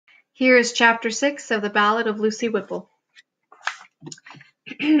Here is Chapter 6 of the Ballad of Lucy Whipple.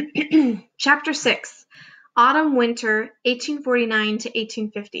 Chapter 6, Autumn-Winter, 1849 to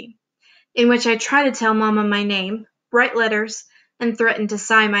 1850, in which I try to tell Mama my name, write letters, and threaten to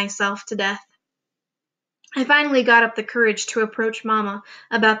sigh myself to death. I finally got up the courage to approach Mama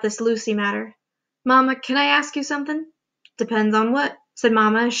about this Lucy matter. "Mama, can I ask you something?" "Depends on what," said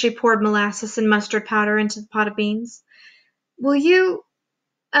Mama as she poured molasses and mustard powder into the pot of beans. "Will you,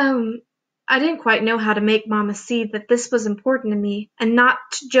 I didn't quite know how to make Mama see that this was important to me, and not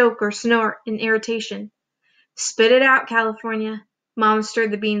to joke or snort in irritation. "Spit it out, California." Mama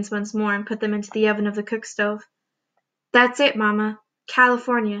stirred the beans once more and put them into the oven of the cook stove. "That's it, Mama.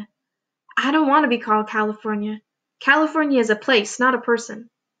 California. I don't want to be called California. California is a place, not a person.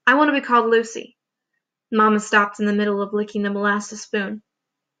 I want to be called Lucy." Mama stopped in the middle of licking the molasses spoon.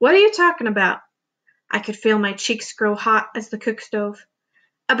 "What are you talking about?" I could feel my cheeks grow hot as the cook stove.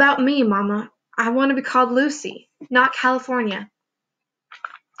 "About me, Mama. I want to be called Lucy, not California."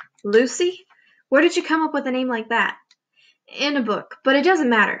 "Lucy? Where did you come up with a name like that?" "In a book, but it doesn't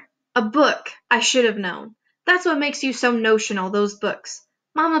matter. A book! I should have known. That's what makes you so notional, those books.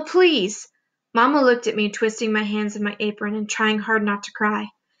 Mama, please!" Mama looked at me, twisting my hands in my apron and trying hard not to cry.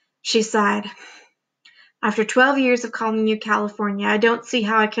 She sighed. "After 12 years of calling you California, I don't see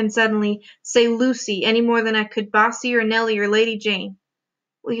how I can suddenly say Lucy any more than I could Bossy or Nellie or Lady Jane.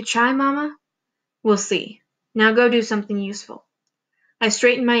 Will you try, Mama?" "We'll see. Now go do something useful." I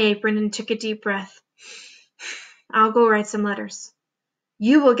straightened my apron and took a deep breath. "I'll go write some letters."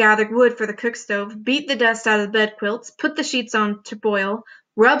 "You will gather wood for the cook stove, beat the dust out of the bed quilts, put the sheets on to boil,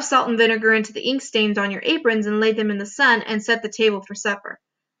 rub salt and vinegar into the ink stains on your aprons and lay them in the sun, and set the table for supper.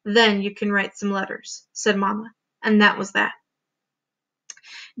 Then you can write some letters," said Mama, and that was that.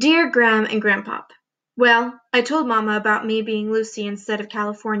 Dear Gram and Grandpop, well, I told Mama about me being Lucy instead of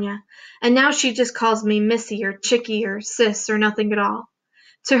California, and now she just calls me Missy or Chickie or Sis or nothing at all.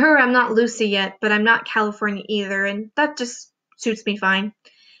 To her, I'm not Lucy yet, but I'm not California either, and that just suits me fine.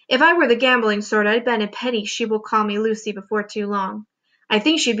 If I were the gambling sort, I'd bet a penny she will call me Lucy before too long. I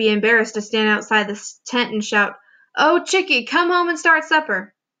think she'd be embarrassed to stand outside the tent and shout, "Oh, Chickie, come home and start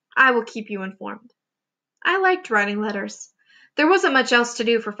supper." I will keep you informed. I liked writing letters. There wasn't much else to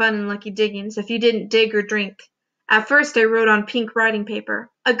do for fun in Lucky Diggings if you didn't dig or drink. At first I wrote on pink writing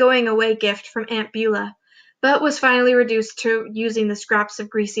paper, a going-away gift from Aunt Beulah, but was finally reduced to using the scraps of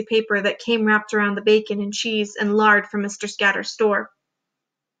greasy paper that came wrapped around the bacon and cheese and lard from Mr. Scatter's store.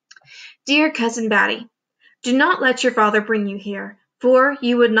 Dear Cousin Batty, do not let your father bring you here, for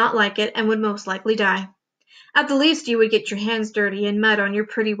you would not like it and would most likely die. At the least you would get your hands dirty and mud on your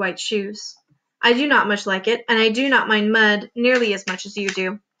pretty white shoes. I do not much like it, and I do not mind mud nearly as much as you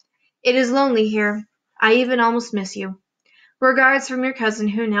do. It is lonely here. I even almost miss you. Regards from your cousin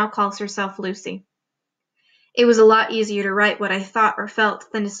who now calls herself Lucy. It was a lot easier to write what I thought or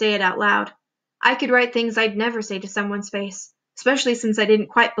felt than to say it out loud. I could write things I'd never say to someone's face, especially since I didn't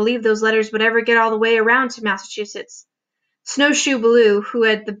quite believe those letters would ever get all the way around to Massachusetts. Snowshoe Ballou, who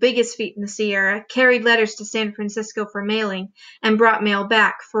had the biggest feet in the Sierra, carried letters to San Francisco for mailing and brought mail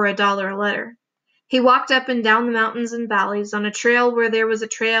back for $1 a letter. He walked up and down the mountains and valleys on a trail where there was a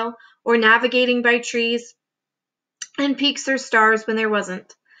trail, or navigating by trees and peaks or stars when there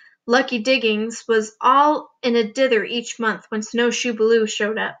wasn't. Lucky Diggings was all in a dither each month when Snowshoe Ballou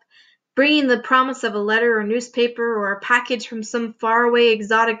showed up, bringing the promise of a letter or newspaper or a package from some faraway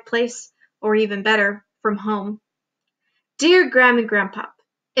exotic place, or even better, from home. Dear Gram and Grandpop,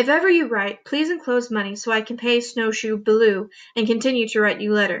 if ever you write, please enclose money so I can pay Snowshoe Ballou and continue to write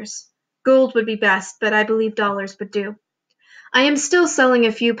you letters. Gold would be best, but I believe dollars would do. I am still selling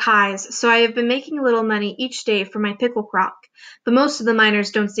a few pies, so I have been making a little money each day for my pickle crock, but most of the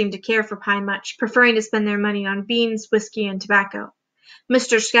miners don't seem to care for pie much, preferring to spend their money on beans, whiskey, and tobacco.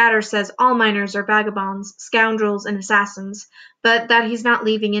 Mr. Scatter says all miners are vagabonds, scoundrels, and assassins, but that he's not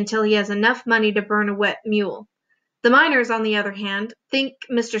leaving until he has enough money to burn a wet mule. The miners, on the other hand, think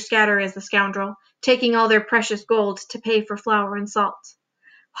Mr. Scatter is the scoundrel, taking all their precious gold to pay for flour and salt.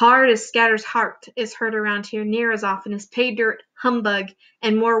 Hard as Scatter's heart is heard around here near as often as pay dirt, humbug,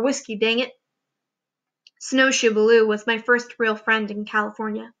 and more whiskey, dang it. Snowshoe Ballou was my first real friend in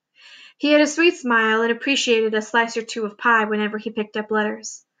California. He had a sweet smile and appreciated a slice or two of pie whenever he picked up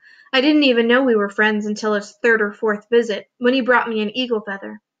letters. I didn't even know we were friends until his third or fourth visit, when he brought me an eagle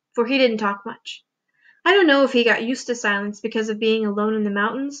feather, for he didn't talk much. I don't know if he got used to silence because of being alone in the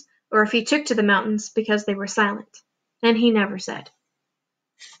mountains, or if he took to the mountains because they were silent. And he never said.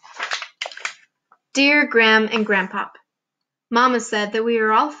 Dear Gram and Grandpop, Mama said that we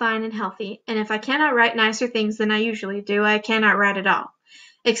are all fine and healthy, and if I cannot write nicer things than I usually do, I cannot write at all.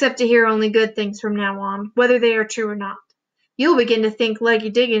 except to hear only good things from now on, whether they are true or not. You'll begin to think Leggy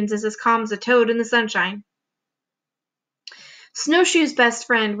Diggins is as calm as a toad in the sunshine." Snowshoe's best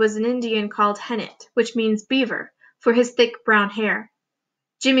friend was an Indian called Hennet, which means beaver, for his thick brown hair.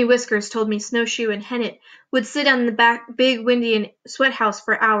 Jimmy Whiskers told me Snowshoe and Hennet would sit on the big windy sweat house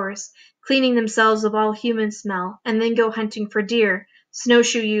for hours, cleaning themselves of all human smell, and then go hunting for deer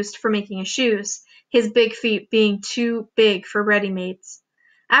Snowshoe used for making his shoes, his big feet being too big for ready-mades.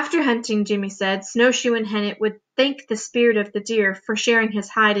 After hunting, Jimmy said, Snowshoe and Hennet would thank the spirit of the deer for sharing his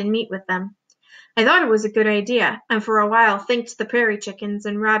hide and meat with them. I thought it was a good idea, and for a while thanked the prairie chickens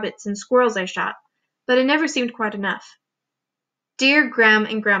and rabbits and squirrels I shot, but it never seemed quite enough. Dear Gram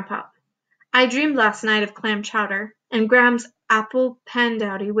and Grandpop, I dreamed last night of clam chowder and Gram's apple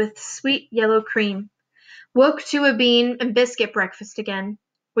pandowdy with sweet yellow cream. Woke to a bean and biscuit breakfast again.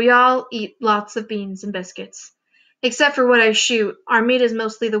 We all eat lots of beans and biscuits. Except for what I shoot, our meat is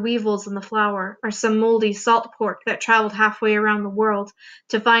mostly the weevils and the flour, or some moldy salt pork that traveled halfway around the world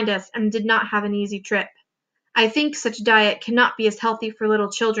to find us and did not have an easy trip. I think such diet cannot be as healthy for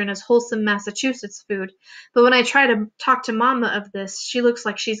little children as wholesome Massachusetts food, but when I try to talk to Mama of this, she looks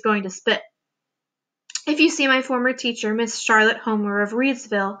like she's going to spit. If you see my former teacher, Miss Charlotte Homer of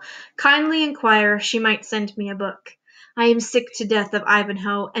Reedsville, kindly inquire if she might send me a book. I am sick to death of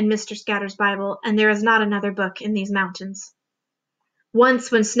Ivanhoe and Mr. Scatter's Bible, and there is not another book in these mountains. Once,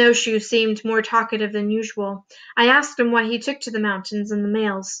 when Snowshoe seemed more talkative than usual, I asked him why he took to the mountains and the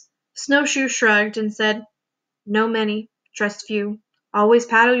mails. Snowshoe shrugged and said, "Know many, trust few. Always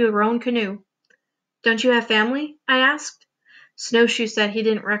paddle your own canoe." "Don't you have family?" I asked. Snowshoe said he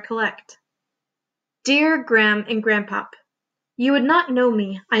didn't recollect. Dear Gram and Grandpop, you would not know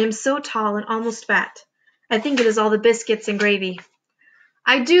me. I am so tall and almost fat. I think it is all the biscuits and gravy.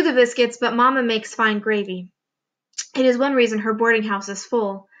 I do the biscuits, but Mama makes fine gravy. It is one reason her boarding house is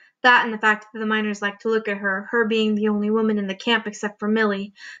full. That and the fact that the miners like to look at her, her being the only woman in the camp except for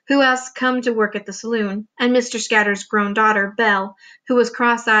Millie, who has come to work at the saloon, and Mr. Scatter's grown daughter, Belle, who has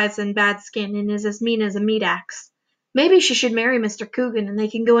cross eyes and bad skin and is as mean as a meat axe. Maybe she should marry Mr. Coogan and they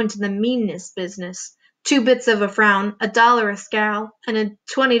can go into the meanness business. 2 bits of a frown, $1 a scowl, and a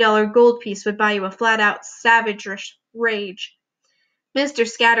 $20 gold piece would buy you a flat-out savage rage. Mr.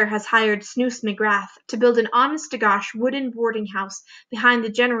 Scatter has hired Snooze McGrath to build an honest-to-gosh wooden boarding house behind the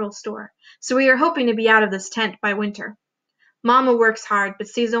general store, so we are hoping to be out of this tent by winter. Mama works hard, but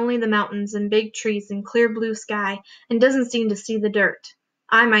sees only the mountains and big trees and clear blue sky, and doesn't seem to see the dirt.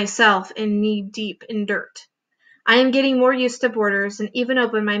 I myself am knee-deep in dirt. I am getting more used to boarders, and even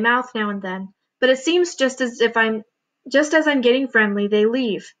open my mouth now and then, but it seems just as I'm getting friendly, they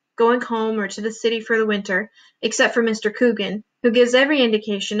leave, going home or to the city for the winter, except for Mr. Coogan, who gives every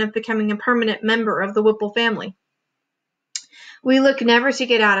indication of becoming a permanent member of the Whipple family. We look never to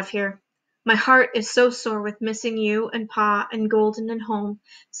get out of here. My heart is so sore with missing you and Pa and Golden and home,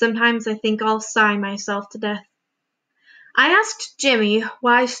 sometimes I think I'll sigh myself to death. I asked Jimmy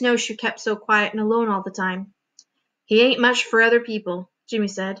why Snowshoe kept so quiet and alone all the time. He ain't much for other people, Jimmy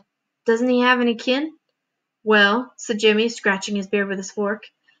said. Doesn't he have any kin? Well, said Jimmy, scratching his beard with his fork,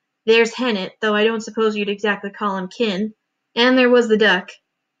 there's Hennet, though I don't suppose you'd exactly call him kin. And there was the duck.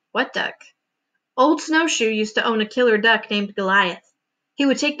 What duck? Old Snowshoe used to own a killer duck named Goliath. He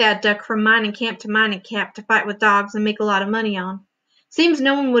would take that duck from mining camp to fight with dogs and make a lot of money on. Seems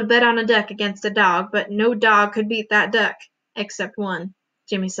no one would bet on a duck against a dog, but no dog could beat that duck. Except one,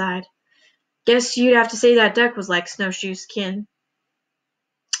 Jimmy sighed. Guess you'd have to say that duck was like Snowshoe's kin.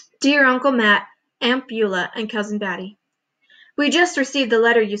 Dear Uncle Matt, Aunt Beulah, and Cousin Batty, we just received the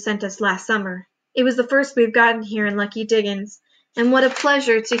letter you sent us last summer. It was the first we've gotten here in Lucky Diggins, and what a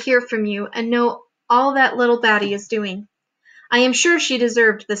pleasure to hear from you and know all that little Batty is doing. I am sure she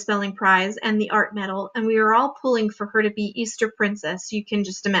deserved the spelling prize and the art medal, and we are all pulling for her to be Easter Princess, you can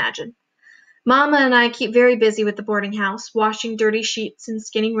just imagine. Mama and I keep very busy with the boarding house, washing dirty sheets and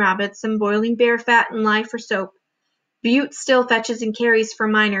skinning rabbits and boiling bear fat and lye for soap. Butte still fetches and carries for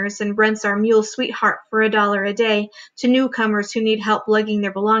miners and rents our mule Sweetheart for $1 a day to newcomers who need help lugging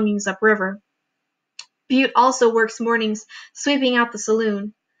their belongings upriver. Butte also works mornings sweeping out the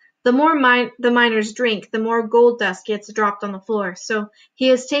saloon. The more the miners drink, the more gold dust gets dropped on the floor, so he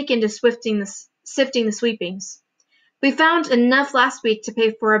has taken to sifting the sweepings. We found enough last week to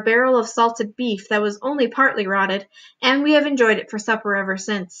pay for a barrel of salted beef that was only partly rotted, and we have enjoyed it for supper ever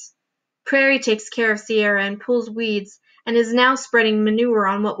since. Prairie takes care of Sierra and pulls weeds, and is now spreading manure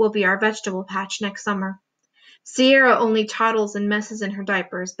on what will be our vegetable patch next summer. Sierra only toddles and messes in her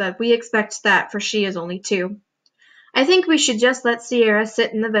diapers, but we expect that, for she is only 2. I think we should just let Sierra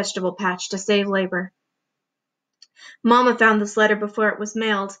sit in the vegetable patch to save labor. Mamma found this letter before it was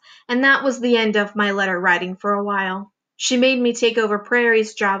mailed, and that was the end of my letter writing for a while. She made me take over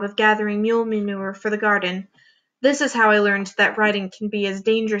Prairie's job of gathering mule manure for the garden. This is how I learned that writing can be as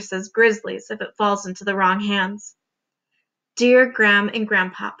dangerous as grizzlies if it falls into the wrong hands. Dear Gram and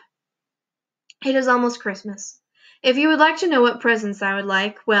Grandpop, it is almost Christmas. If you would like to know what presents I would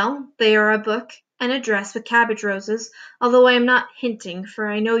like, well, they are a book and a dress with cabbage roses, although I am not hinting, for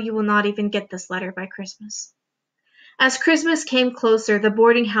I know you will not even get this letter by Christmas. As Christmas came closer, the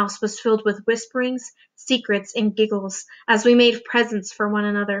boarding house was filled with whisperings, secrets, and giggles as we made presents for one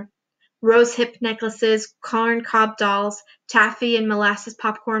another. Rose hip necklaces, corn cob dolls, taffy and molasses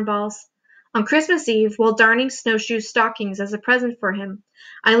popcorn balls. On Christmas Eve, while darning snowshoe stockings as a present for him,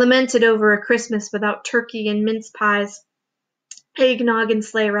 I lamented over a Christmas without turkey and mince pies, eggnog and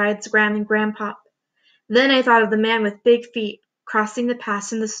sleigh rides, Gram and Grandpop. Then I thought of the man with big feet crossing the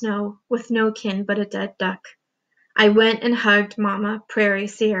pass in the snow with no kin but a dead duck. I went and hugged Mamma, Prairie,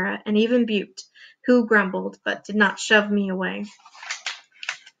 Sierra, and even Butte, who grumbled but did not shove me away.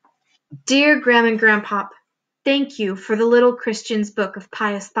 Dear Gram and Grandpop, thank you for the little Christian's book of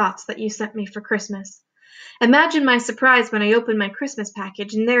pious thoughts that you sent me for Christmas. Imagine my surprise when I opened my Christmas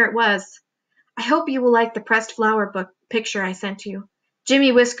package and there it was. I hope you will like the pressed flower book picture I sent you.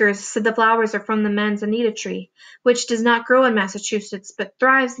 Jimmy Whiskers said the flowers are from the manzanita tree, which does not grow in Massachusetts but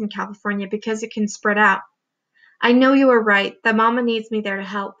thrives in California because it can spread out. I know you are right that Mama needs me there to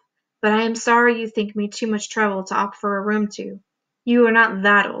help, but I am sorry you think me too much trouble to offer a room to. You are not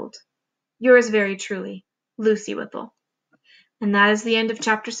that old. Yours very truly, Lucy Whipple. And that is the end of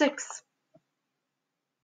chapter 6.